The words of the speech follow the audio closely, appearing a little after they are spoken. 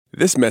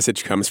This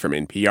message comes from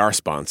NPR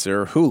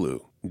sponsor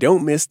Hulu.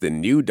 Don't miss the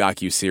new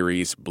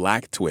docuseries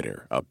Black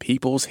Twitter, A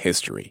People's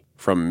History.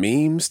 From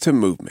memes to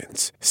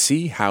movements,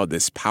 see how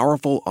this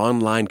powerful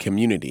online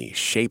community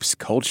shapes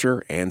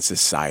culture and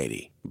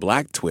society.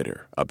 Black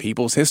Twitter, A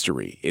People's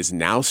History is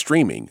now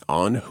streaming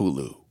on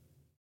Hulu.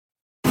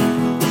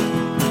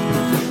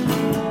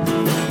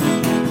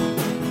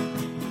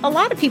 A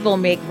lot of people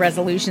make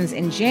resolutions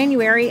in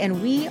January,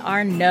 and we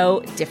are no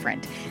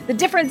different. The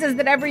difference is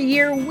that every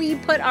year we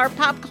put our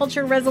pop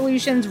culture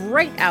resolutions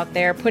right out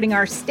there, putting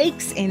our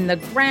stakes in the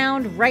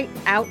ground right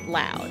out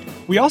loud.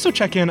 We also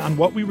check in on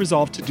what we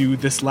resolved to do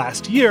this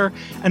last year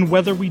and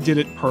whether we did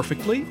it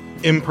perfectly,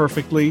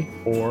 imperfectly,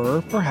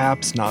 or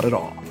perhaps not at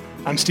all.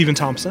 I'm Stephen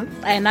Thompson.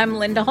 And I'm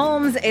Linda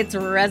Holmes. It's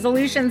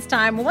resolutions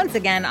time once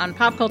again on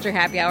Pop Culture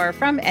Happy Hour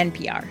from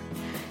NPR.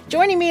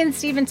 Joining me and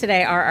Stephen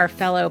today are our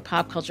fellow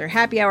Pop Culture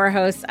Happy Hour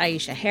hosts,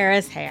 Aisha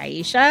Harris.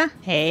 Hey, Aisha.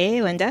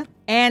 Hey, Linda.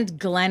 And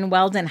Glenn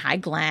Weldon. Hi,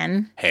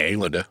 Glenn. Hey,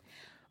 Linda.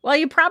 Well,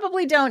 you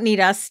probably don't need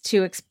us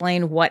to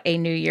explain what a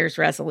New Year's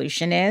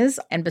resolution is.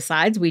 And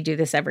besides, we do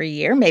this every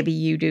year. Maybe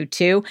you do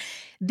too.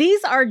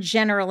 These are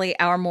generally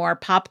our more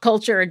pop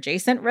culture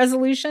adjacent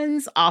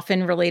resolutions,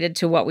 often related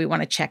to what we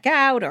want to check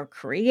out or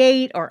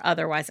create or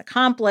otherwise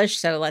accomplish.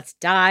 So let's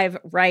dive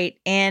right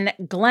in.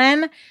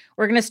 Glenn,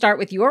 we're going to start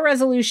with your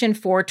resolution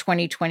for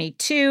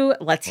 2022.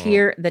 Let's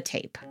hear the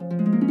tape.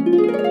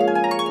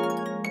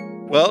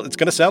 Well, it's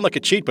going to sound like a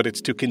cheat, but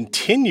it's to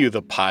continue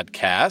the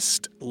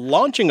podcast.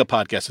 Launching a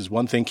podcast is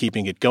one thing.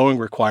 Keeping it going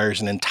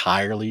requires an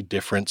entirely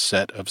different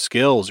set of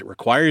skills. It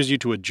requires you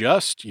to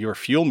adjust your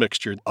fuel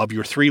mixture of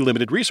your three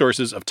limited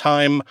resources of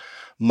time,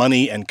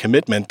 money, and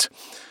commitment.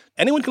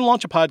 Anyone can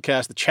launch a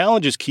podcast. The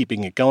challenge is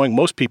keeping it going.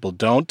 Most people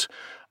don't.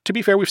 To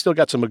be fair, we've still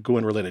got some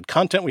McGoohan-related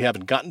content we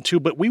haven't gotten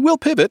to, but we will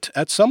pivot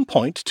at some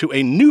point to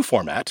a new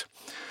format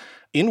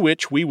in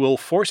which we will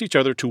force each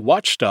other to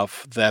watch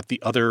stuff that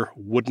the other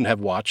wouldn't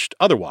have watched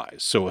otherwise.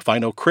 So if I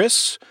know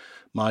Chris,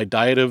 my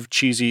diet of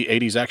cheesy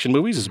 80s action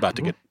movies is about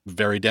to get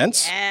very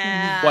dense,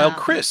 while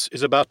Chris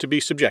is about to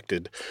be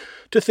subjected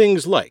to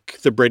things like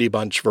the Brady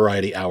Bunch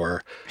Variety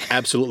Hour,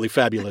 Absolutely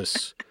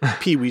Fabulous,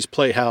 Pee-wee's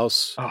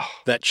Playhouse,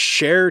 that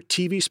Cher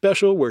TV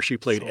special where she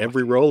played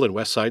every role in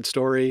West Side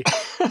Story,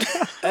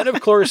 and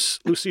of course,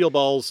 Lucille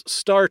Ball's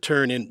star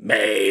turn in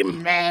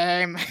Mame.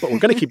 But we're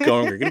going to keep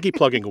going. We're going to keep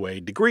plugging away.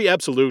 Degree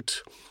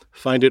Absolute.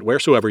 Find it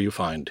wheresoever you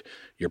find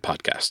your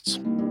podcasts.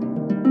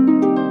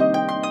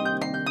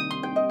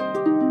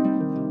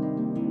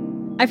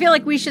 I feel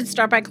like we should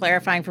start by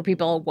clarifying for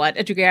people what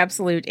a Degree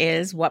Absolute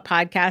is, what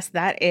podcast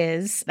that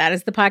is. That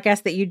is the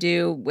podcast that you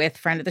do with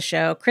friend of the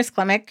show, Chris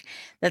Klimek,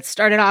 that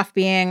started off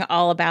being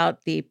all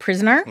about The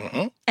Prisoner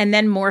and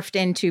then morphed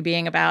into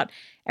being about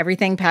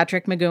everything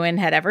Patrick McGoohan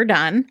had ever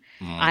done.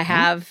 I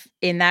have,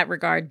 in that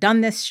regard,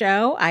 done this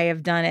show. I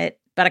have done it,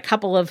 but a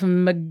couple of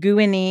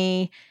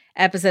McGoohan-y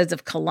episodes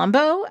of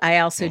Columbo. I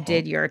also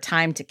did your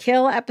Time to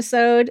Kill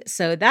episode.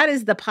 So that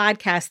is the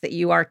podcast that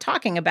you are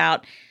talking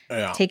about.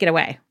 Yeah. Take it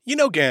away. You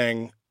know,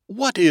 gang,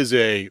 what is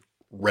a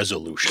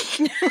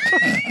resolution?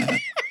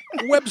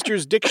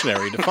 Webster's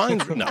Dictionary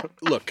defines... No,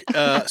 look,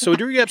 so a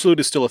Degree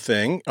Absolute is still a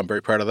thing. I'm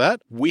very proud of that.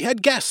 We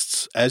had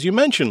guests, as you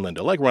mentioned,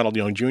 Linda, like Ronald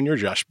Young Jr.,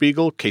 Josh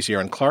Spiegel, Casey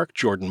Aaron Clark,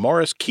 Jordan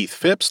Morris, Keith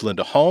Phipps,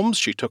 Linda Holmes.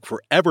 She took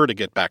forever to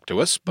get back to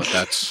us, but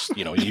that's,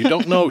 you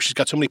don't know. She's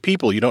got so many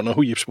people. You don't know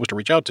who you're supposed to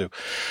reach out to.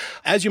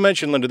 As you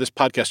mentioned, Linda, this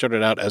podcast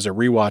started out as a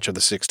rewatch of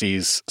the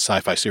 60s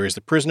sci-fi series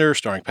The Prisoner,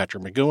 starring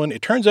Patrick McGoohan.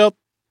 It turns out,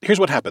 here's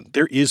what happened.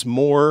 There is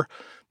more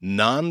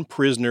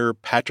non-prisoner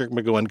Patrick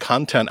McGoohan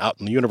content out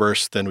in the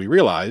universe than we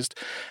realized.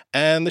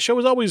 And the show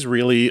was always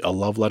really a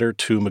love letter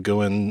to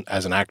McGoohan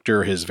as an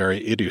actor, his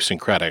very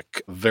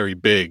idiosyncratic, very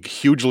big,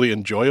 hugely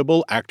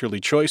enjoyable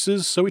actorly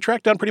choices. So we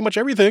tracked down pretty much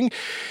everything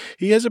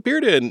he has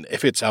appeared in,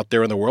 if it's out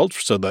there in the world,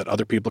 so that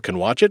other people can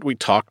watch it. We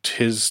talked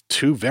his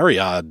two very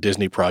odd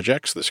Disney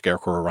projects, The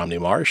Scarecrow of Romney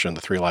Marsh and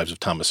The Three Lives of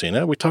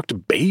Thomasina. We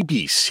talked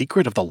Baby,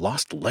 Secret of the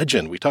Lost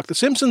Legend. We talked The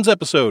Simpsons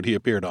episode he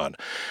appeared on.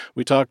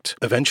 We talked,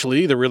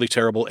 eventually, the really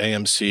terrible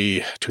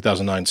AMC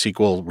 2009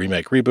 sequel,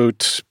 remake,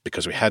 reboot,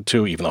 because we had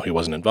to, even though he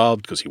wasn't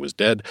involved, because he was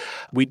dead.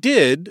 We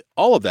did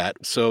all of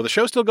that. So the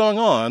show's still going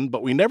on,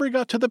 but we never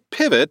got to the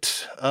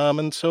pivot.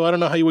 And so I don't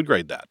know how you would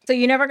grade that. So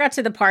you never got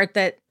to the part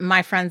that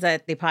my friends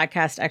at the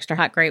podcast Extra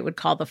Hot Great would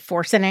call the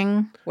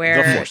forcening, where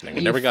the forcening.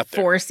 We never got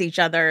there. Force each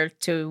other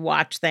to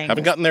watch things.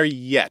 Haven't gotten there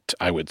yet,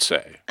 I would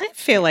say. I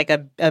feel like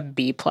a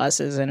B plus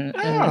is an.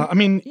 Yeah, I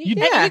mean, you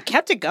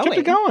kept it going. Kept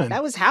it going.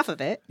 That was half of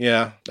it.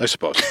 Yeah, I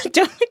suppose.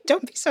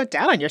 Don't be so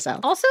down on yourself.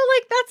 Also,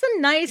 like, that's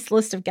a nice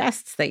list of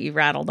guests that you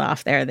rattled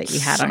off there that you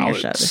had on your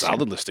show.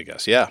 Solid list of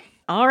guests, yeah.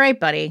 All right,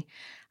 buddy.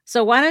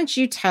 So why don't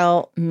you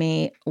tell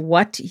me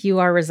what you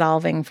are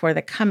resolving for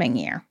the coming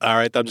year? All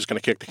right, I'm just going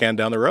to kick the can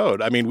down the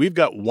road. I mean, we've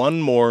got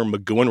one more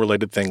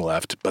McGowan-related thing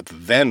left, but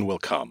then will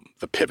come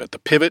the pivot. The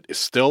pivot is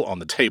still on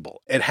the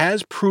table. It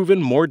has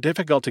proven more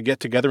difficult to get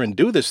together and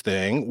do this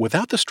thing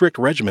without the strict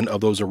regimen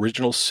of those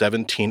original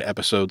 17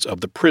 episodes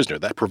of The Prisoner.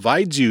 That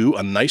provides you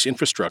a nice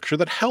infrastructure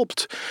that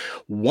helped.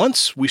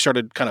 Once we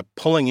started kind of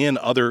pulling in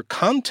other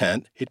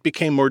content, it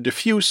became more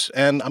diffuse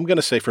and I'm going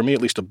to say for me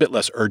at least a bit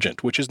less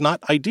urgent, which is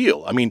not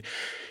ideal. I mean,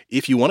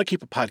 if you want to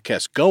keep a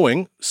podcast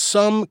going,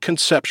 some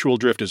conceptual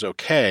drift is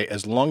okay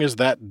as long as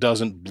that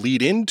doesn't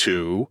bleed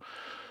into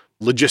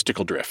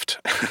logistical drift,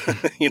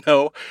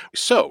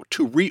 So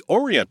to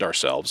reorient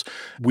ourselves,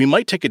 we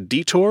might take a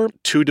detour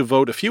to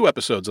devote a few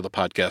episodes of the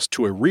podcast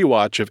to a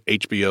rewatch of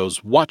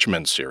HBO's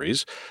Watchmen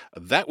series.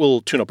 That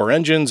will tune up our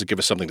engines and give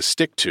us something to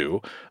stick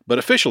to. But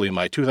officially,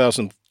 my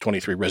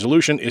 2023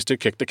 resolution is to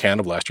kick the can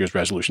of last year's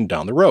resolution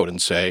down the road and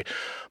say,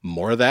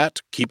 more of that,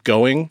 keep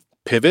going.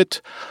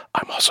 Pivot.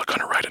 I'm also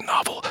going to write a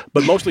novel,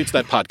 but mostly it's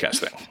that podcast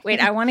thing. Wait,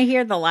 I want to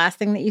hear the last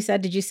thing that you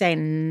said. Did you say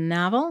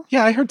novel?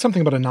 Yeah, I heard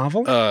something about a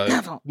novel.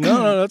 Novel.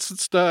 No, let's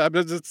stick to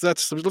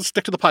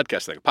the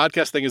podcast thing.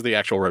 Podcast thing is the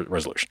actual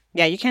resolution.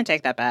 Yeah, you can't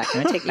take that back.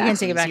 You can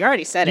take it back. You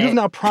already said You have it.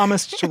 now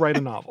promised to write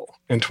a novel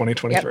in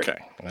 2023. Yep.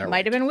 Okay. All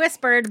Might have been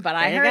whispered, but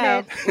I There you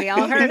heard go. it. We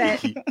all heard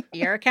it.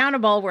 You're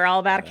accountable. We're all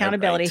about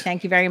accountability. right.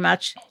 Thank you very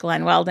much,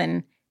 Glenn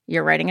Weldon.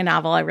 You're writing a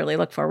novel. I really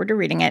look forward to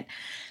reading it.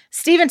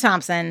 Stephen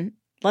Thompson,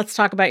 let's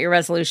talk about your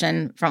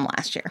resolution from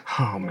last year.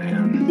 Oh,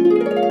 man.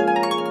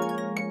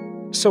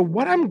 So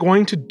what I'm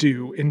going to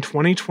do in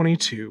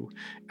 2022,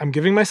 I'm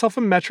giving myself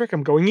a metric.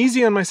 I'm going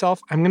easy on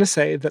myself. I'm going to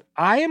say that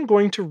I am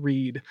going to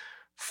read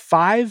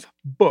 5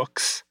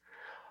 books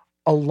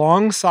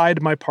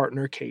alongside my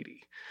partner,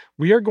 Katie.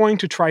 We are going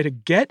to try to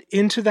get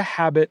into the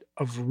habit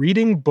of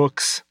reading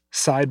books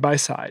side by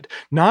side.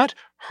 Not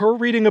her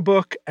reading a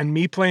book and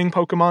me playing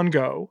Pokemon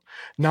Go.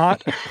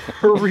 Not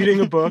her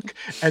reading a book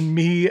and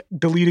me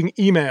deleting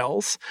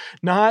emails.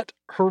 Not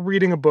her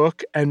reading a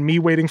book and me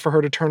waiting for her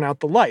to turn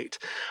out the light.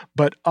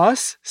 But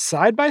us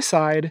side by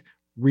side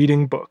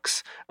reading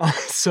books.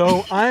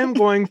 So I am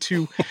going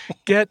to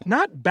get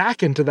not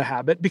back into the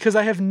habit because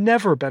I have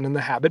never been in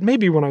the habit,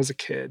 maybe when I was a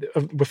kid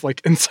with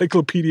like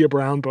Encyclopedia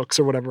Brown books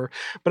or whatever,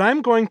 but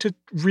I'm going to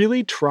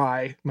really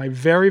try my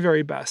very,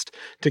 very best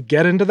to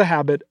get into the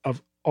habit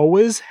of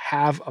always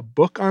have a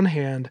book on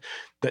hand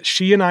that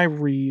she and I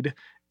read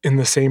in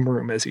the same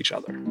room as each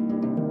other.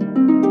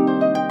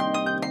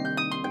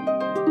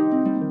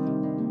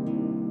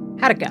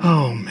 How'd it go?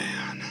 Oh,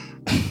 man.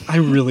 I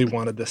really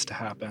wanted this to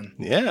happen.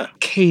 Yeah.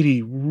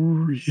 Katie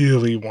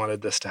really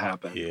wanted this to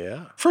happen.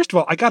 Yeah. First of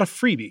all, I got a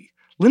freebie.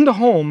 Linda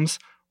Holmes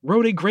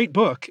wrote a great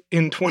book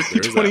in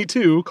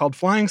 2022 called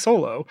Flying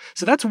Solo.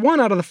 So that's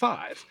 1 out of the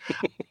 5.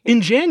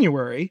 In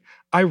January,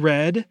 I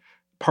read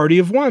Party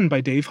of One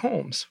by Dave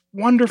Holmes.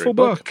 Wonderful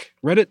book.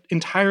 Read it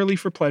entirely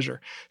for pleasure.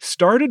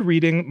 Started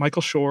reading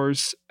Michael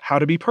Shore's How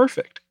to Be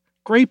Perfect.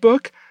 Great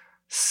book.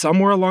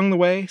 Somewhere along the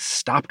way,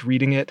 stopped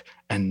reading it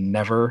and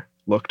never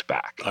looked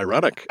back.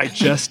 Ironic. I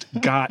just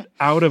got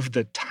out of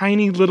the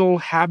tiny little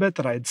habit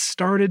that I'd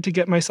started to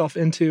get myself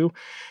into,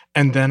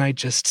 and then I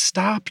just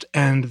stopped,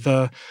 and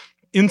the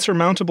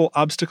insurmountable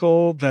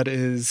obstacle that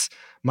is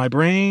my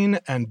brain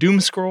and doom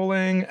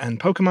scrolling and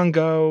Pokemon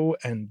Go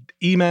and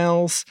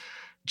emails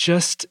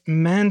just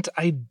meant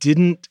I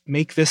didn't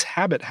make this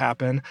habit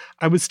happen.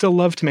 I would still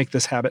love to make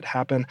this habit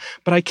happen,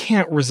 but I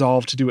can't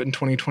resolve to do it in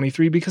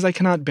 2023 because I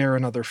cannot bear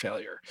another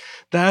failure.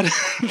 That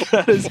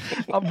is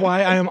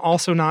why I am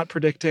also not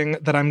predicting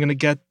that I'm going to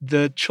get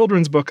the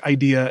children's book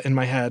idea in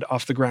my head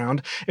off the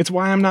ground. It's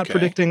why I'm not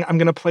predicting I'm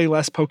going to play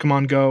less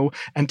Pokemon Go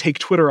and take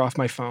Twitter off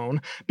my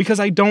phone, because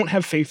I don't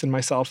have faith in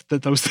myself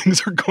that those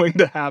things are going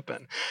to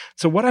happen.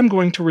 So what I'm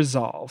going to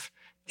resolve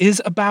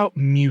is about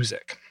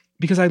music.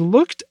 Because I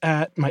looked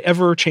at my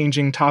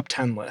ever-changing top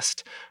 10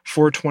 list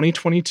for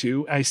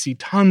 2022. I see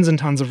tons and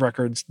tons of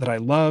records that I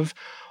love,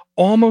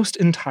 almost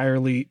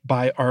entirely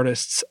by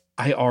artists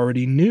I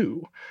already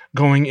knew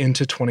going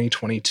into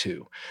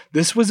 2022.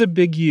 This was a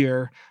big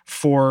year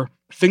for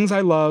things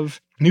I love.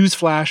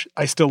 Newsflash,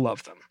 I still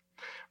love them.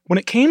 When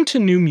it came to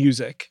new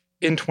music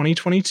in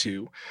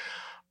 2022,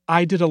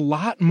 I did a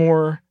lot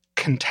more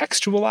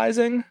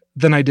contextualizing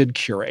than I did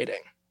curating.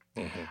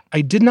 Mm-hmm.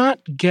 I did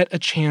not get a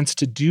chance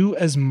to do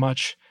as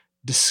much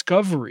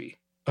discovery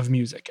of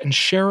music and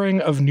sharing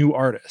of new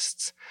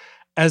artists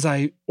as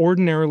I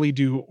ordinarily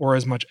do or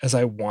as much as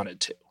I wanted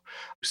to.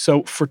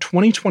 So for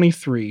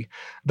 2023,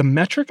 the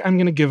metric I'm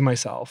going to give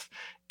myself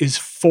is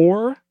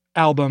 4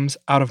 albums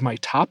out of my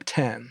top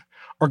 10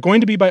 are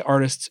going to be by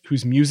artists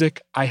whose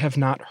music I have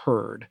not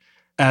heard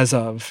as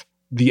of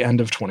the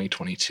end of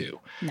 2022.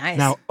 Nice.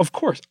 Now, of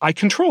course, I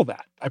control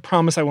that. I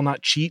promise I will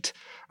not cheat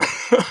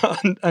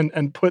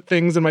and put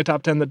things in my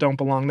top 10 that don't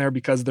belong there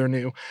because they're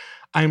new.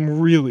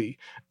 I'm really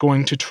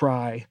going to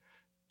try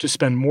to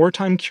spend more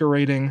time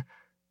curating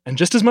and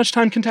just as much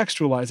time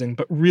contextualizing,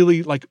 but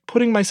really like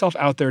putting myself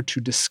out there to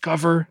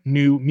discover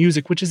new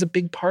music, which is a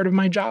big part of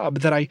my job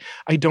that I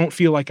don't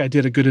feel like I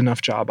did a good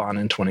enough job on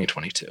in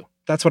 2022.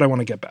 That's what I want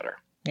to get better.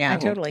 Yeah, I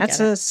totally That's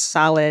get it. a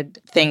solid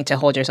thing to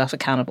hold yourself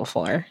accountable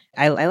for.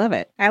 I love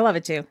it. I love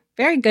it too.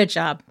 Very good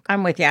job.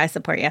 I'm with you. I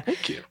support you.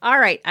 Thank you. All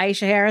right,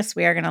 Aisha Harris,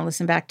 we are going to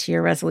listen back to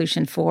your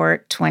resolution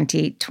for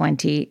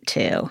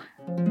 2022.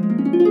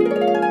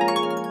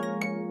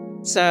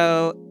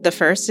 So the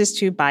first is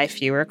to buy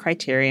fewer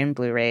Criterion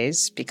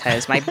Blu-rays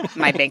because my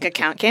bank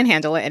account can't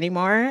handle it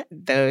anymore.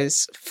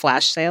 Those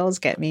flash sales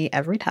get me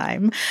every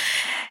time.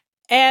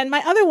 And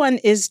my other one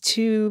is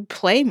to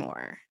play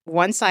more.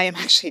 Once I am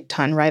actually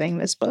done writing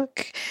this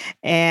book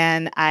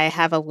and I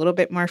have a little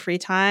bit more free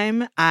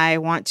time, I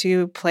want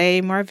to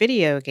play more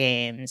video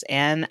games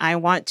and I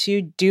want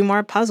to do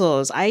more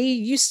puzzles. I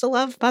used to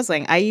love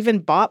puzzling. I even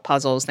bought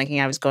puzzles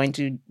thinking I was going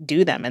to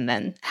do them and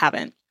then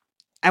haven't.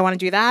 I want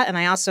to do that. And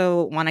I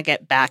also want to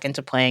get back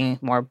into playing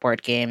more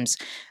board games.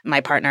 My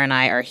partner and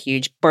I are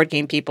huge board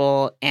game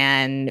people,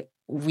 and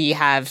we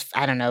have,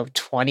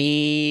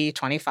 20,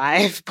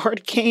 25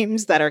 board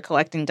games that are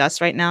collecting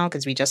dust right now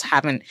because we just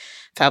haven't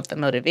felt the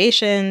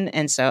motivation.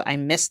 And so I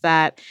miss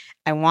that.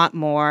 I want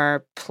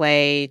more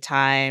play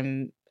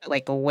time,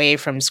 like away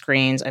from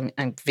screens.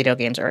 And video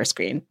games are a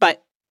screen,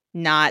 but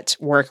not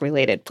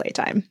work-related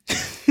playtime.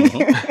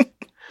 Mhm.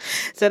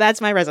 So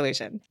that's my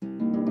resolution.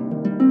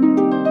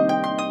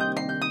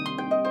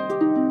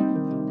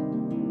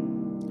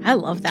 I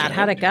love that.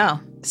 How'd it go?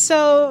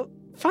 So,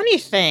 funny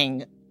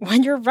thing,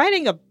 when you're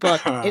writing a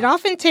book, it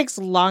often takes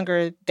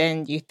longer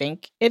than you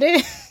think it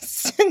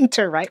is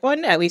to write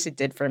one. At least it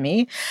did for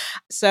me.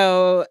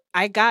 So,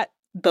 I got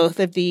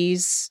both of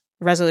these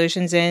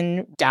resolutions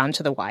in down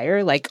to the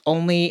wire. Like,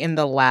 only in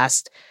the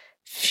last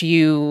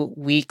few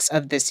weeks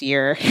of this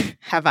year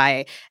have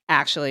I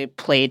actually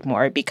played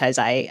more because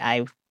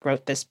I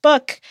wrote this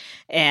book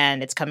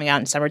and it's coming out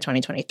in summer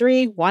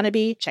 2023.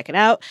 Wannabe, check it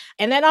out.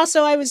 And then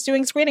also I was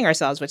doing Screening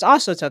Ourselves, which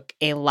also took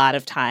a lot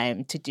of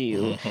time to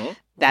do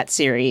that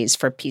series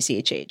for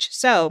PCHH.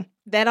 So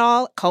that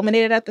all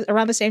culminated at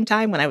around the same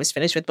time when I was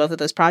finished with both of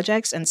those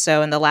projects. And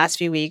so in the last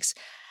few weeks,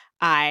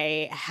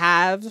 I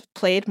have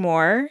played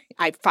more.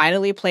 I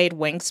finally played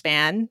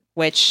Wingspan,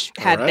 which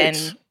had been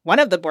one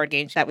of the board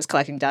games that was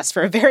collecting dust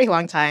for a very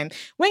long time.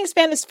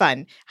 Wingspan is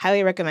fun.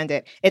 Highly recommend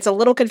it. It's a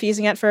little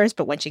confusing at first,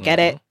 but once you get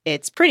it,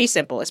 it's pretty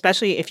simple,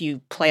 especially if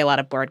you play a lot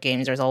of board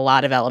games. There's a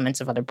lot of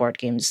elements of other board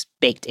games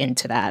baked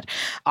into that.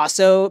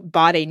 Also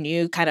bought a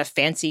new kind of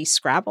fancy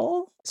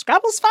Scrabble.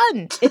 Scrabble's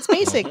fun. It's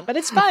basic, but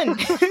it's fun.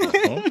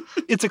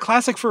 It's a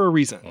classic for a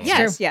reason.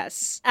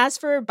 Yes. As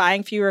for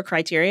buying fewer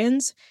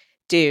Criterions,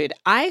 dude,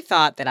 I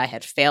thought that I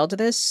had failed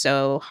this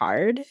so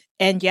hard.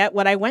 And yet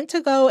when I went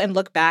to go and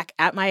look back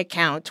at my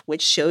account,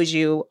 which shows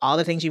you all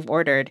the things you've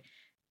ordered,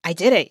 I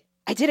did it.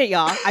 I did it,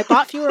 y'all. I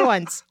bought fewer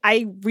ones.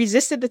 I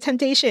resisted the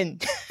temptation.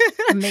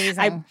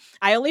 Amazing.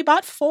 I only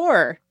bought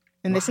 4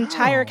 in this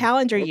entire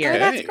calendar year. Oh,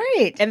 that's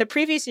great. And the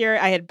previous year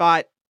I had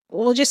bought,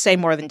 we'll just say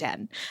more than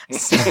 10.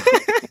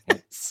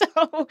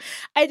 So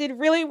I did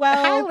really well.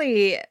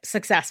 Highly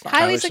successful.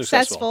 Highly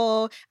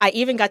successful. I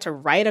even got to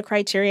write a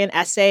Criterion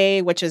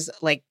essay, which is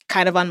like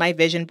kind of on my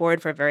vision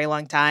board for a very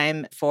long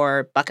time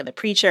for Buck and the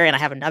Preacher. And I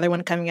have another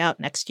one coming out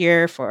next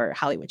year for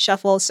Hollywood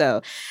Shuffle.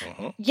 So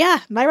yeah,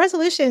 my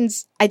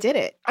resolutions, I did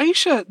it.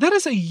 Aisha, that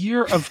is a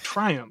year of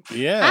triumph.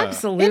 Yeah.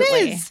 Absolutely.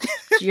 It is.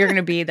 You're going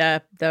to be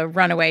the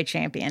runaway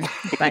champion,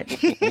 but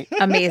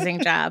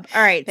amazing job.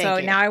 All right. Thank so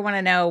you. now I want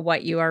to know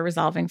what you are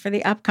resolving for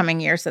the upcoming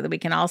year so that we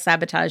can all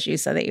sabotage you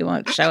so that you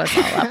won't show us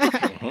all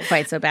up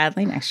quite so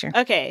badly next year.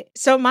 Okay,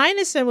 so mine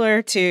is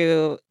similar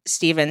to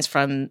Steven's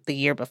from the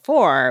year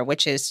before,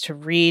 which is to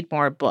read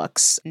more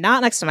books.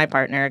 Not next to my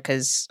partner,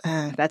 because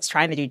that's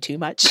trying to do too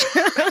much.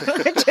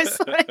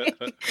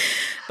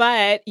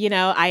 But,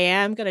 I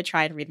am going to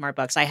try and read more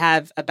books. I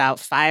have about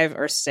 5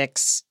 or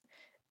 6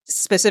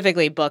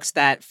 specifically books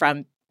that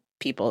from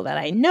people that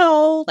I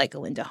know, like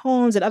Linda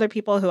Holmes and other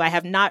people who I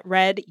have not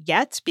read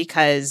yet,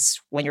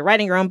 because when you're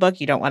writing your own book,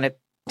 you don't want to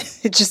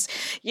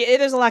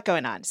there's a lot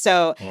going on.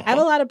 So I have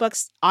a lot of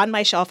books on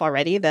my shelf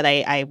already that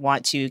I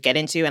want to get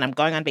into, and I'm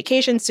going on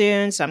vacation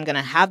soon. So I'm going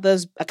to have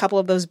a couple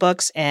of those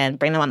books and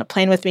bring them on the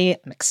plane with me.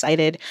 I'm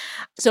excited.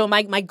 So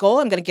my goal,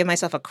 I'm going to give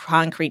myself a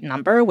concrete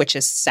number, which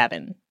is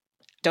 7.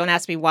 Don't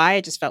ask me why.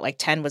 I just felt like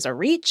 10 was a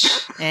reach,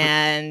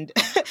 and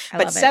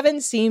but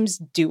 7 seems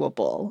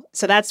doable.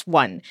 So that's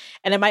one.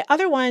 And then my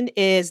other one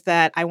is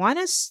that I want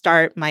to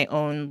start my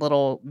own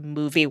little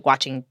movie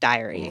watching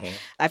diary.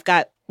 I've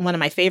got one of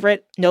my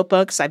favorite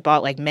notebooks. I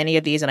bought like many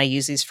of these and I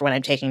use these for when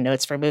I'm taking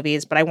notes for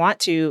movies. But I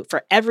want to,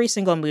 for every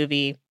single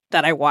movie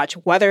that I watch,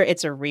 whether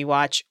it's a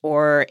rewatch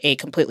or a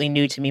completely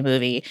new to me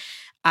movie,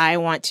 I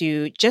want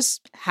to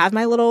just have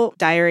my little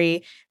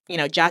diary,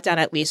 jot down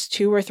at least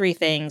 2 or 3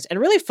 things and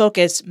really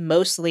focus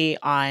mostly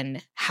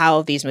on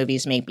how these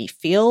movies made me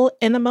feel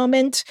in the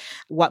moment,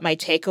 what my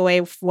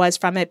takeaway was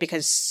from it,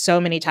 because so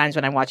many times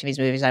when I'm watching these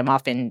movies, I'm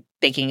often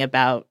thinking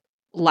about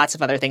lots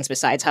of other things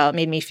besides how it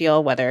made me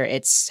feel, whether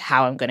it's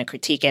how I'm going to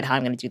critique it, how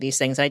I'm going to do these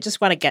things. And I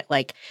just want to get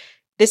like,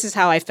 this is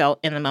how I felt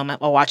in the moment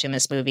while watching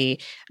this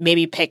movie.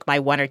 Maybe pick my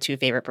 1 or 2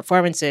 favorite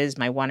performances,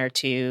 my 1 or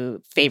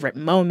 2 favorite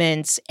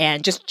moments,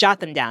 and just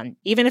jot them down.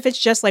 Even if it's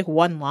just like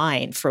one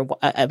line for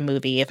a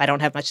movie, if I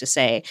don't have much to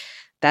say,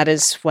 that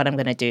is what I'm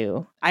going to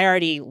do. I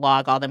already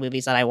log all the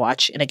movies that I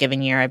watch in a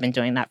given year. I've been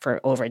doing that for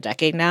over a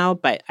decade now,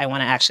 but I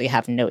want to actually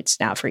have notes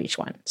now for each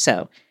one.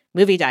 So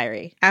movie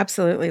diary.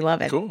 Absolutely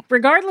love it. Cool.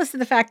 Regardless of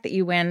the fact that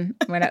you win,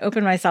 I'm going to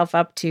open myself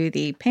up to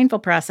the painful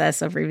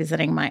process of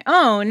revisiting my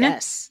own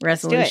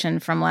resolution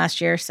from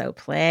last year. So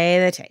play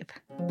the tape.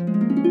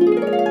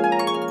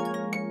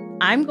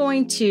 I'm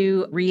going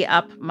to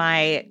re-up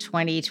my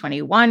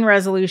 2021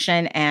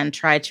 resolution and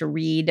try to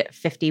read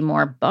 50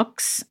 more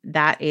books.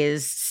 That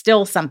is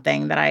still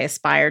something that I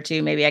aspire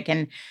to. Maybe I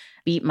can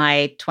beat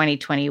my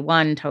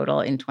 2021 total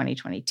in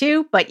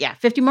 2022. But yeah,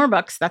 50 more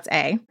books. That's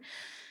A.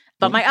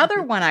 But my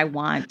other one I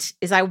want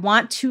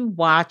to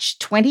watch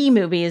 20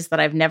 movies that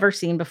I've never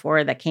seen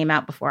before that came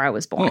out before I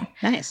was born.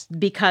 Nice.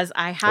 Because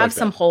I have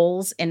some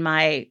holes in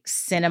my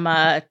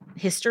cinema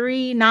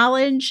history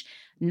knowledge.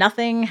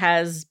 Nothing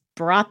has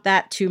brought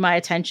that to my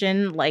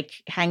attention,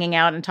 like hanging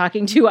out and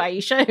talking to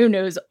Aisha, who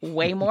knows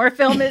way more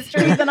film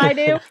history than I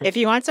do. If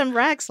you want some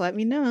Rex, let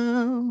me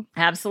know.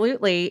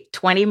 Absolutely.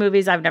 20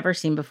 movies I've never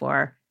seen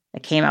before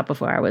that came out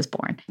before I was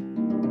born.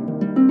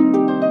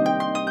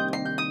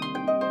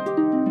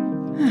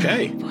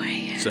 Okay. Oh,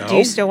 boy. So, do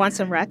you still want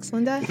some Rex,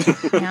 Linda?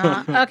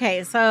 Yeah.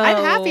 Okay, so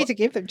I'm happy to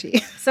give them to you.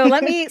 So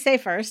let me say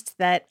first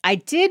that I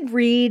did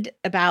read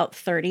about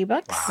 30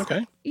 books.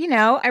 Okay. You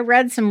know, I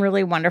read some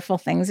really wonderful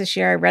things this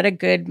year. I read a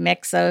good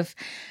mix of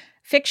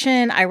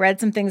fiction. I read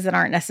some things that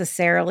aren't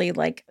necessarily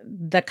like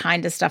the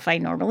kind of stuff I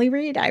normally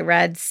read. I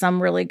read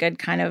some really good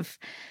kind of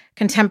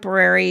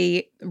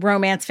contemporary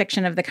romance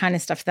fiction of the kind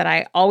of stuff that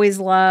I always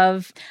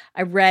love.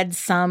 I read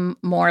some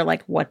more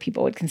like what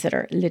people would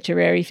consider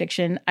literary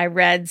fiction. I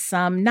read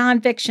some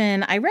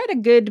nonfiction. I read a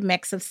good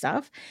mix of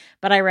stuff,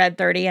 but I read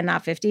 30 and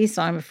not 50.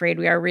 So I'm afraid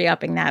we are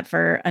re-upping that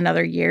for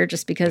another year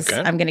just because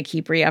I'm going to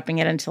keep re-upping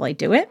it until I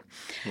do it.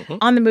 Mm-hmm.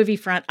 On the movie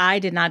front, I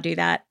did not do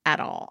that at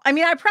all. I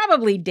mean, I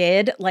probably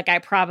did. Like I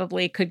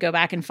probably could go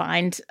back and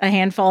find a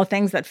handful of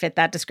things that fit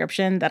that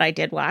description that I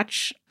did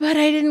watch, but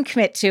I didn't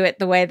commit to it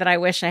the way that I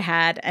wish I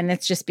had. And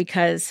it's just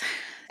because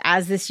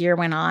as this year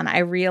went on, I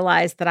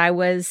realized that I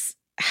was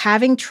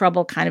having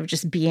trouble kind of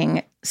just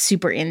being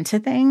super into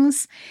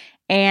things.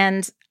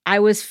 And I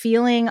was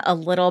feeling a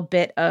little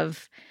bit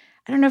of,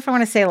 I don't know if I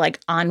want to say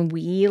like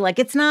ennui. Like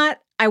it's not,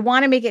 I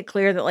want to make it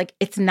clear that like,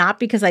 it's not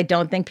because I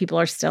don't think people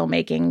are still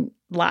making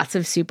lots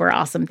of super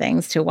awesome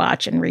things to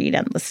watch and read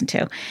and listen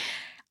to.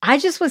 I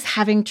just was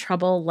having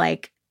trouble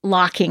like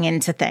locking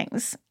into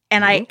things.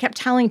 And I kept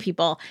telling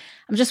people,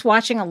 I'm just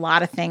watching a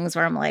lot of things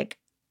where I'm like,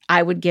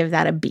 I would give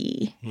that a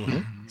B. Mm-hmm.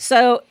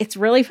 So it's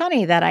really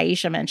funny that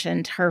Aisha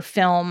mentioned her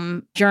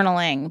film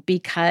journaling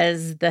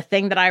because the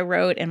thing that I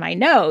wrote in my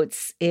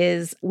notes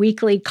is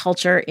weekly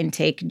culture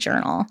intake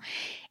journal.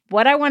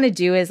 What I want to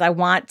do is I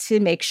want to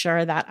make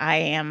sure that I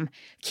am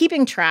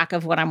keeping track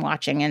of what I'm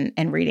watching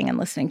and reading and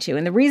listening to.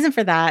 And the reason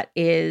for that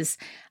is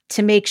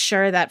to make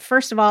sure that,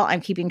 first of all,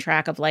 I'm keeping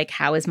track of like,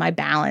 how is my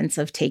balance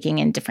of taking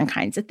in different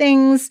kinds of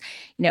things?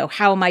 You know,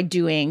 how am I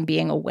doing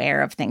being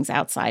aware of things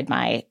outside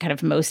my kind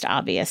of most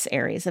obvious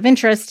areas of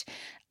interest?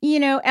 You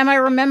know, am I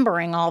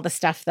remembering all the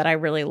stuff that I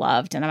really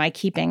loved? And am I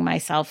keeping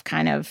myself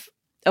kind of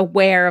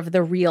aware of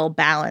the real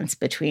balance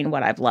between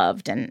what I've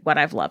loved and what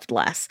I've loved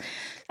less?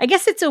 I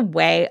guess it's a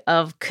way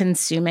of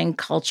consuming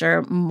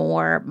culture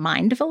more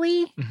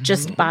mindfully,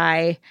 just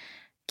by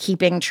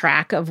keeping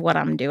track of what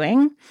I'm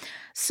doing.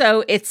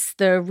 So it's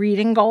the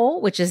reading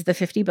goal, which is the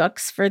 50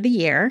 books for the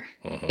year.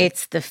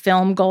 It's the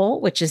film goal,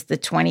 which is the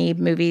 20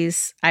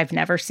 movies I've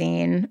never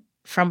seen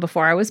from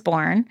before I was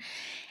born.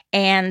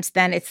 And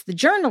then it's the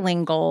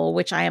journaling goal,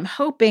 which I am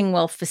hoping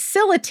will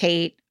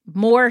facilitate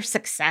more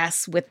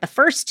success with the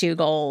first 2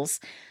 goals,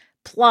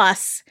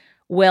 plus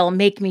will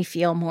make me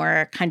feel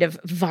more kind of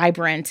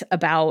vibrant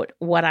about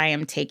what I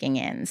am taking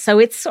in.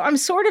 So I'm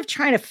sort of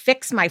trying to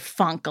fix my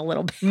funk a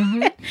little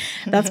bit.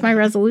 That's my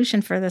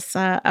resolution for this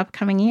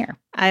upcoming year.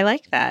 I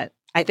like that.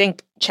 I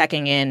think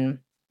checking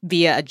in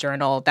via a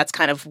journal, that's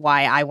kind of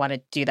why I want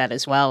to do that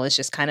as well, is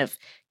just kind of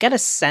get a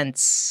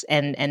sense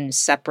and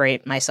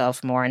separate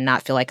myself more and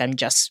not feel like I'm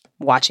just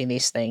watching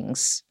these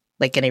things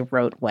like in a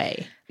rote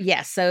way.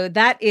 Yes. So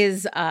that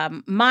is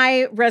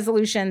my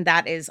resolution.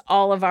 That is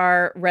all of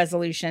our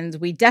resolutions.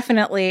 We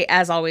definitely,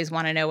 as always,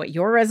 want to know what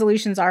your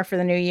resolutions are for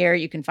the new year.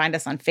 You can find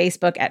us on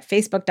Facebook at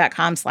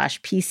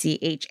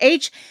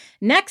facebook.com/PCHH.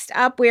 Next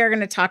up, we are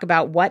going to talk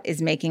about what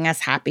is making us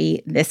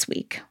happy this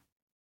week.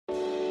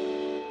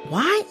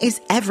 Why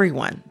is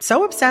everyone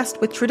so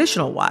obsessed with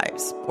traditional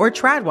wives or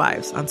trad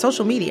wives on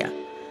social media?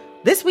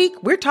 This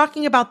week, we're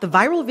talking about the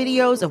viral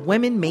videos of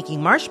women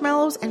making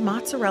marshmallows and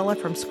mozzarella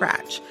from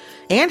scratch,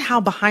 and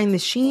how behind the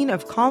sheen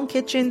of calm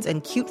kitchens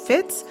and cute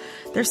fits,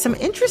 there's some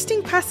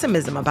interesting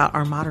pessimism about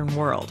our modern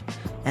world.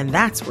 And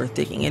that's worth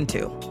digging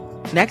into.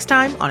 Next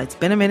time on It's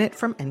Been a Minute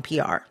from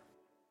NPR.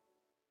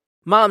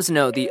 Moms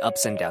know the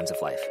ups and downs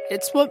of life.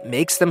 It's what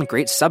makes them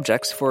great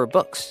subjects for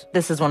books.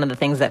 This is one of the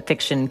things that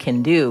fiction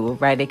can do,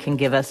 right? It can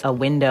give us a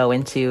window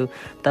into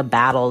the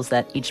battles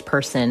that each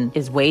person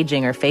is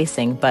waging or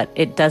facing, but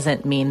it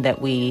doesn't mean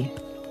that we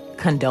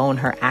condone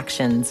her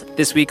actions.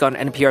 This week on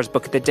NPR's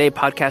Book of the Day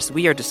podcast,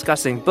 we are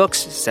discussing books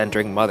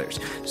centering mothers.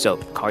 So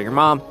call your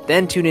mom,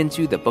 then tune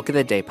into the Book of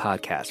the Day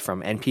podcast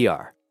from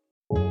NPR.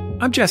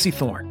 I'm Jesse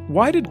Thorne.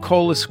 Why did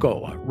Cole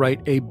Escola write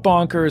a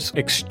bonkers,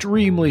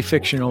 extremely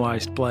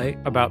fictionalized play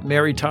about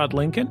Mary Todd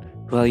Lincoln?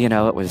 Well,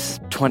 it was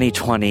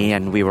 2020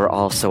 and we were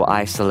all so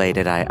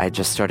isolated. I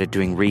just started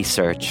doing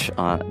research,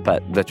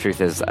 but the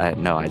truth is,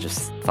 no, I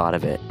just thought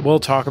of it.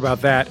 We'll talk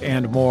about that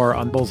and more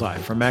on Bullseye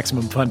from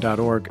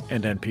MaximumFun.org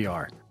and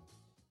NPR.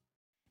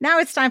 Now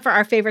it's time for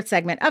our favorite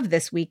segment of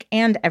this week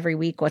and every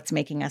week, What's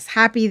Making Us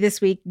Happy This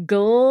Week.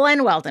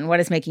 Glenn Weldon, what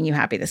is making you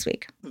happy this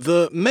week?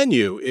 The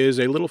Menu is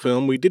a little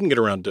film we didn't get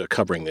around to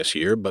covering this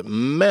year, but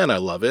man, I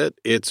love it.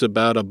 It's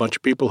about a bunch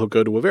of people who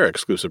go to a very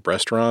exclusive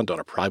restaurant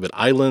on a private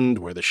island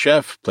where the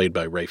chef, played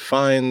by Ralph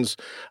Fiennes,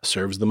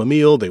 serves them a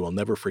meal they will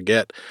never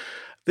forget.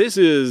 This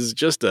is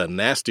just a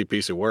nasty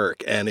piece of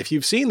work, and if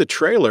you've seen the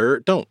trailer,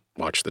 don't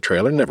watch the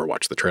trailer. Never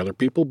watch the trailer,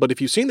 people. But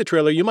if you've seen the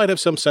trailer, you might have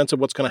some sense of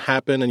what's going to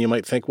happen, and you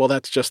might think, well,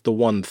 that's just the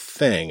one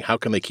thing. How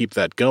can they keep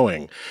that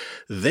going?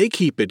 They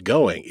keep it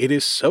going. It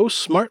is so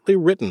smartly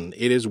written.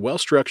 It is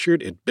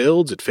well-structured. It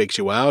builds. It fakes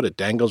you out. It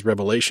dangles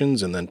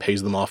revelations and then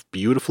pays them off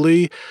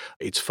beautifully.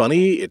 It's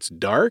funny. It's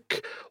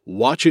dark.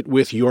 Watch it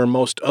with your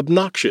most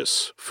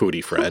obnoxious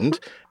foodie friend.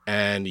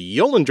 And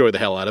you'll enjoy the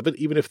hell out of it,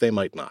 even if they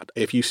might not.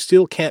 If you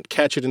still can't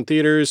catch it in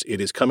theaters,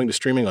 it is coming to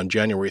streaming on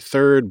January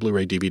 3rd,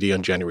 Blu-ray DVD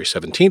on January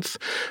 17th.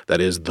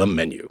 That is The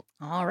Menu.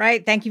 All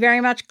right. Thank you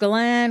very much,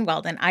 Glenn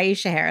Weldon.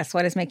 Aisha Harris,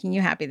 what is making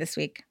you happy this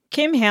week?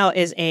 Kim Hale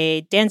is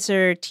a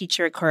dancer,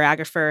 teacher,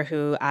 choreographer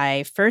who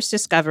I first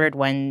discovered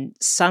when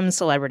some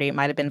celebrity, it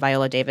might have been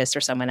Viola Davis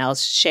or someone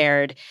else,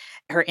 shared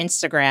her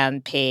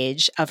Instagram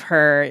page of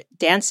her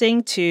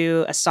dancing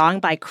to a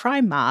song by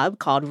Crime Mob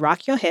called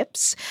Rock Your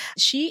Hips.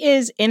 She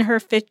is in her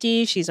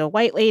 50s. She's a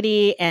white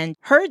lady, and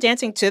her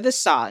dancing to the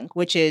song,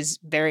 which is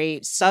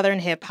very Southern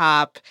hip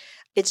hop,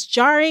 it's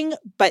jarring,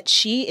 but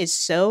she is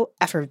so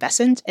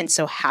effervescent and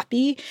so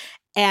happy.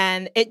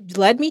 And it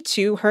led me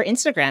to her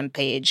Instagram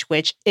page,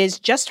 which is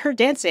just her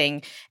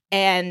dancing.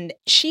 And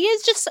she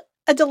is just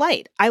a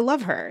delight. I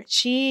love her.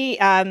 She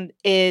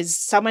is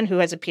someone who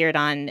has appeared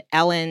on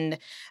Ellen,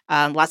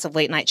 lots of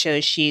late night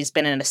shows. She's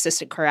been an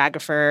assistant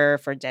choreographer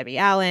for Debbie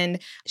Allen.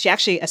 She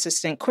actually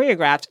assistant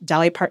choreographed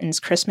Dolly Parton's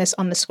Christmas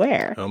on the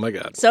Square. Oh my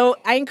God. So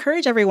I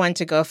encourage everyone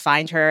to go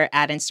find her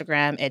at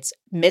Instagram. It's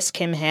Miss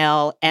Kim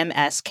Hale,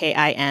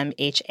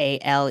 MSKIMHALE.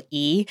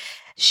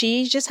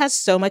 She just has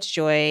so much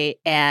joy,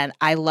 and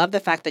I love the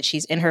fact that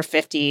she's in her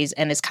 50s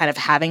and is kind of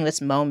having this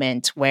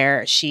moment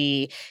where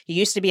she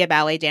used to be a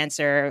ballet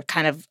dancer,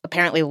 kind of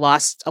apparently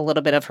lost a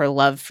little bit of her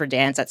love for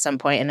dance at some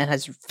point, and then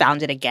has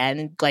found it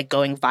again, like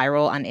going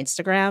viral on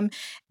Instagram.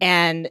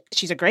 And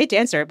she's a great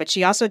dancer, but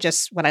she also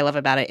just, what I love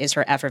about it is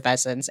her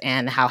effervescence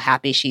and how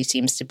happy she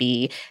seems to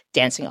be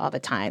dancing all the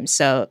time.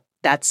 So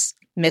that's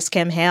Miss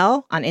Kim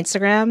Hale on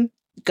Instagram.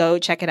 Go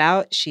check it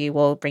out. She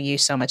will bring you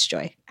so much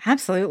joy.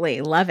 Absolutely.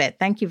 Love it.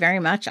 Thank you very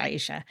much,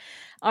 Aisha.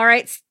 All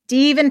right,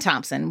 Stephen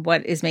Thompson,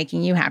 what is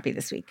making you happy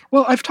this week?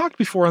 Well, I've talked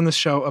before on this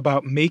show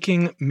about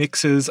making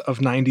mixes of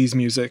 90s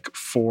music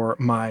for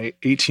my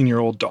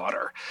 18-year-old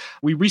daughter.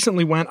 We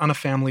recently went on a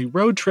family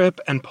road trip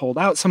and pulled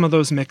out some of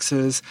those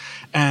mixes,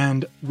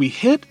 and we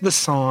hit the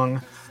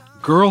song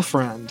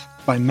Girlfriend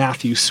by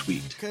Matthew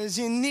Sweet. 'Cause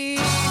you need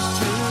to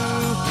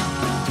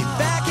get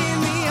back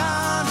in the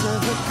arms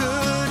of a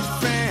good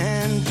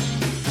friend.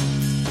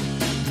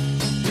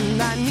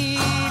 And I need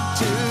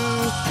to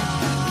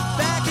get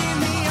back in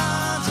the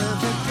arms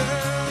of a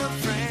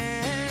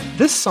girlfriend.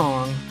 This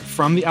song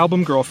from the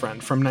album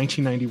Girlfriend from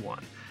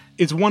 1991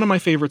 is one of my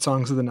favorite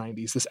songs of the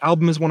 90s. This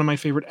album is one of my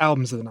favorite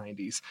albums of the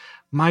 90s.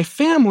 My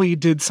family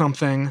did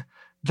something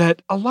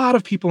that a lot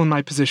of people in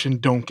my position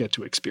don't get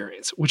to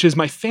experience, which is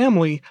my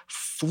family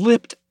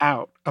flipped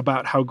out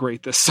about how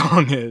great this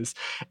song is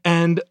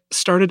and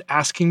started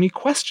asking me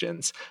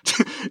questions.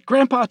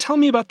 Grandpa, tell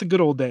me about the good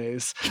old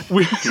days.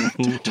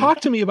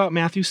 Talk to me about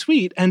Matthew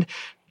Sweet. And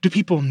do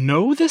people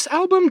know this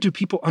album? Do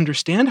people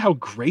understand how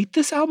great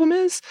this album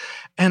is?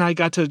 And I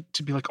got to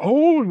be like,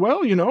 oh,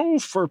 well, you know,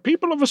 for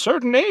people of a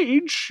certain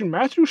age,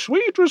 Matthew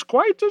Sweet was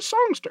quite a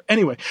songster.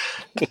 Anyway,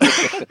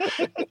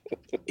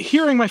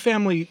 hearing my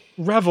family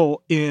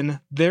revel in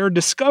their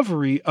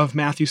discovery of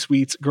Matthew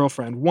Sweet's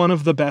Girlfriend, one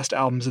of the best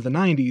albums of the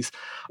 90s,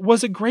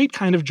 was a great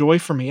kind of joy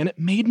for me. And it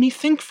made me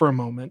think for a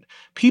moment,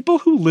 people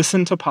who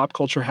listen to Pop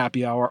Culture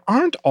Happy Hour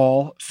aren't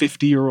all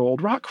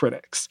 50-year-old rock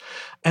critics.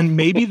 And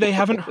maybe they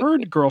haven't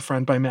heard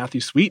Girlfriend by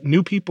Matthew Sweet.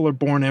 New people are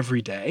born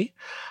every day.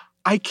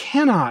 I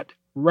cannot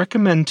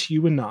recommend to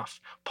you enough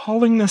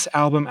pulling this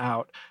album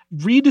out,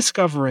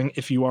 rediscovering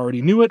if you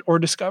already knew it or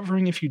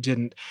discovering if you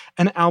didn't,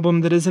 an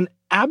album that is an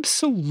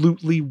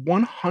absolutely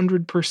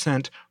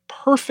 100%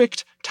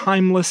 perfect,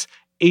 timeless,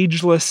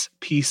 ageless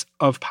piece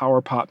of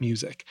power pop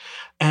music.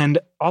 And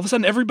all of a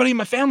sudden, everybody in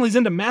my family's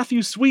into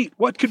Matthew Sweet.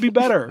 What could be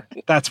better?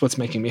 That's what's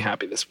making me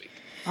happy this week.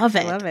 Love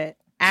it. Love it.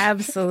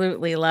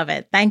 Absolutely love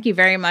it. Thank you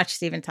very much,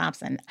 Stephen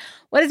Thompson.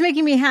 What is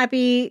making me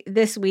happy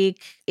this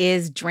week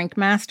is Drink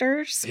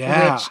Masters,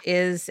 which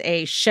is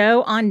a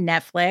show on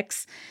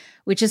Netflix,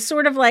 which is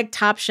sort of like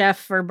Top Chef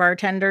for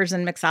bartenders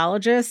and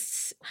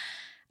mixologists.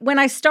 When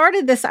I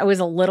started this, I was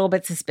a little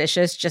bit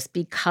suspicious just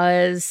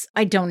because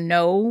I don't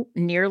know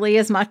nearly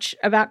as much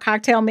about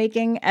cocktail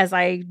making as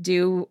I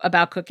do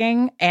about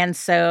cooking. And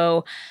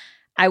so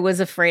I was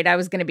afraid I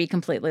was going to be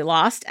completely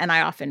lost, and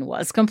I often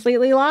was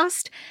completely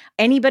lost.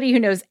 Anybody who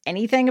knows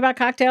anything about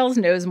cocktails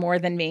knows more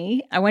than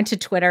me. I went to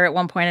Twitter at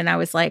one point and I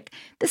was like,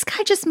 this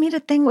guy just made a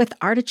thing with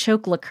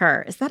artichoke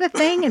liqueur. Is that a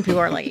thing? And people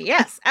are like,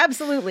 yes,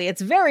 absolutely.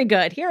 It's very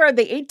good. Here are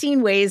the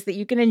 18 ways that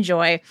you can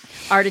enjoy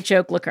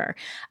artichoke liqueur.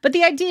 But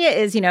the idea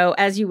is,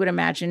 as you would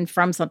imagine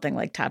from something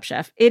like Top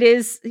Chef, it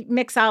is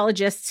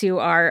mixologists who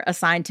are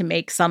assigned to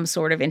make some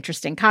sort of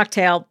interesting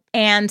cocktail.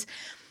 And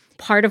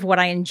part of what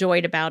I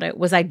enjoyed about it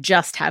was I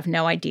just have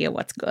no idea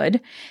what's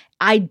good.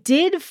 I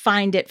did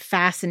find it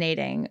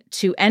fascinating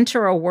to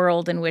enter a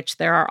world in which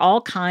there are all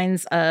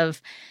kinds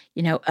of,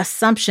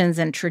 assumptions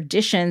and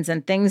traditions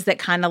and things that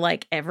kind of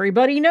like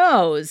everybody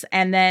knows.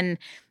 And then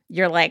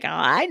you're like, oh,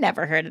 I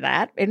never heard of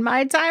that in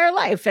my entire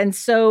life. And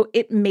so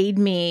it made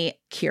me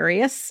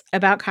curious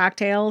about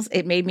cocktails.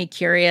 It made me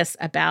curious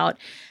about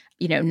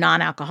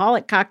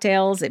non-alcoholic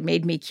cocktails. It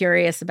made me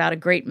curious about a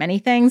great many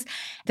things.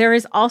 There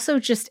is also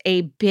just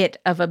a bit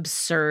of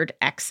absurd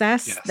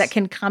excess that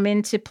can come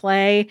into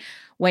play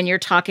when you're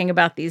talking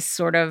about these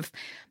sort of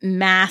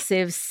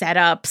massive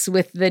setups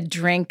with the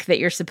drink that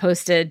you're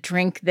supposed to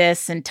drink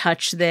this and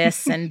touch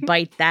this and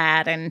bite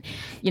that. And,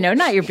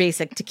 not your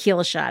basic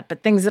tequila shot,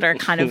 but things that are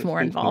kind of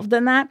more involved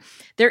than that.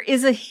 There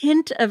is a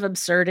hint of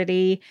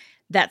absurdity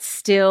that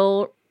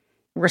still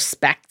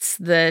respects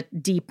the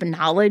deep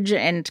knowledge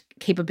and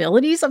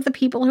capabilities of the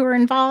people who are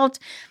involved.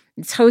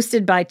 It's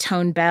hosted by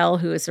Tone Bell,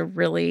 who is a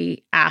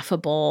really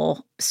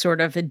affable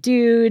sort of a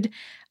dude.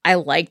 I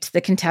liked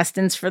the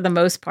contestants for the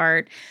most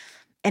part.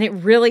 And it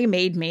really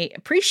made me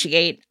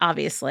appreciate,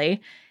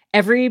 obviously,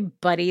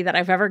 everybody that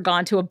I've ever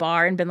gone to a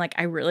bar and been like,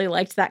 I really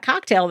liked that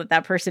cocktail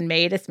that person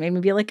made. It's made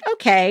me be like,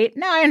 okay,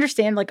 now I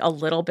understand like a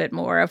little bit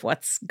more of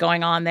what's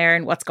going on there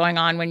and what's going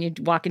on when you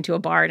walk into a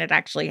bar and it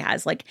actually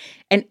has like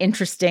an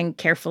interesting,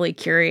 carefully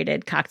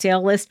curated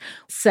cocktail list.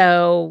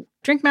 So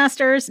Drink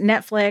Masters,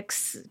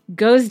 Netflix,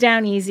 goes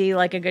down easy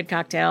like a good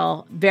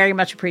cocktail. Very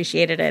much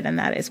appreciated it. And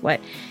that is what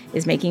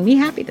is making me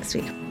happy this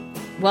week.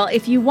 Well,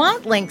 if you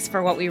want links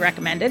for what we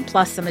recommended,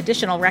 plus some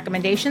additional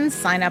recommendations,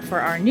 sign up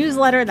for our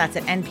newsletter. That's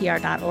at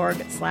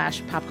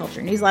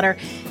npr.org/popculture-newsletter.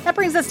 That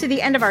brings us to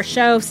the end of our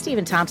show.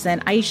 Stephen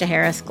Thompson, Aisha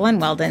Harris, Glenn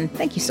Weldon,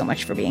 thank you so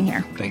much for being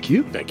here. Thank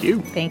you. Thank you.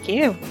 Thank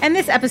you. And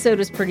this episode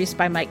was produced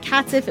by Mike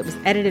Katzif. It was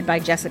edited by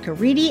Jessica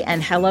Reedy,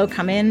 and Hello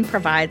Come In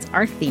provides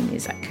our theme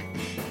music.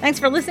 Thanks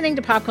for listening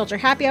to Pop Culture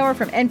Happy Hour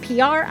from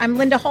NPR. I'm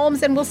Linda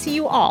Holmes, and we'll see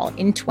you all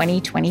in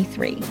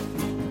 2023.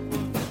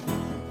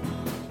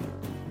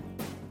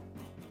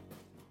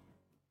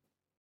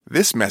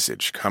 This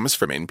message comes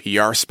from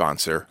NPR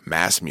sponsor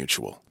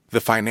MassMutual.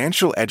 The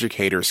Financial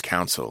Educators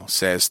Council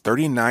says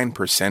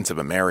 39% of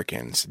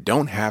Americans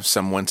don't have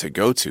someone to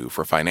go to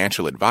for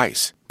financial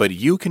advice, but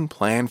you can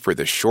plan for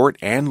the short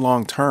and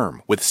long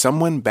term with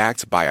someone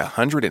backed by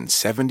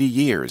 170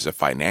 years of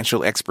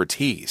financial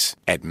expertise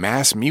at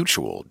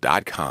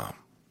MassMutual.com.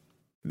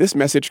 This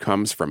message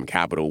comes from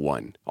Capital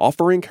One,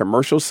 offering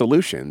commercial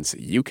solutions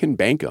you can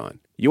bank on.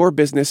 Your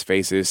business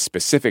faces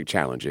specific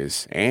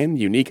challenges and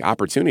unique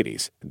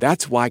opportunities.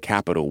 That's why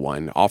Capital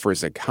One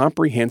offers a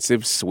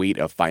comprehensive suite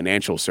of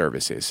financial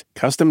services,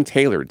 custom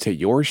tailored to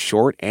your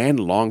short and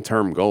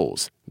long-term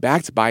goals.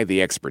 Backed by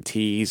the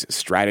expertise,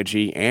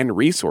 strategy, and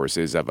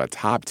resources of a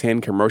top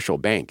 10 commercial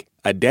bank,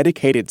 a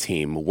dedicated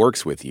team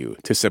works with you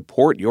to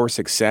support your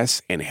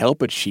success and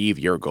help achieve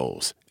your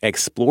goals.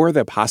 Explore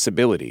the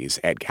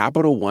possibilities at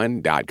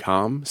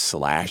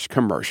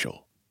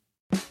CapitalOne.com/commercial.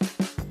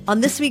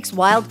 On this week's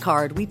Wild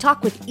Card, we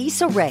talk with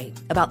Issa Rae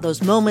about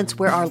those moments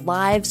where our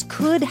lives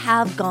could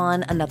have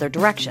gone another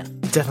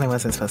direction. Definitely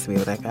wasn't supposed to be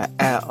with that guy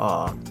at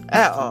all.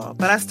 At all.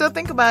 But I still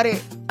think about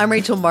it. I'm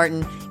Rachel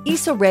Martin.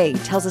 Issa Rae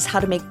tells us how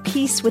to make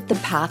peace with the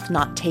path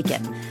not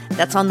taken.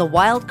 That's on the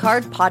Wild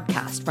Card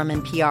podcast from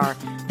NPR,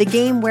 the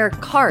game where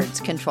cards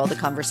control the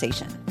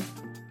conversation.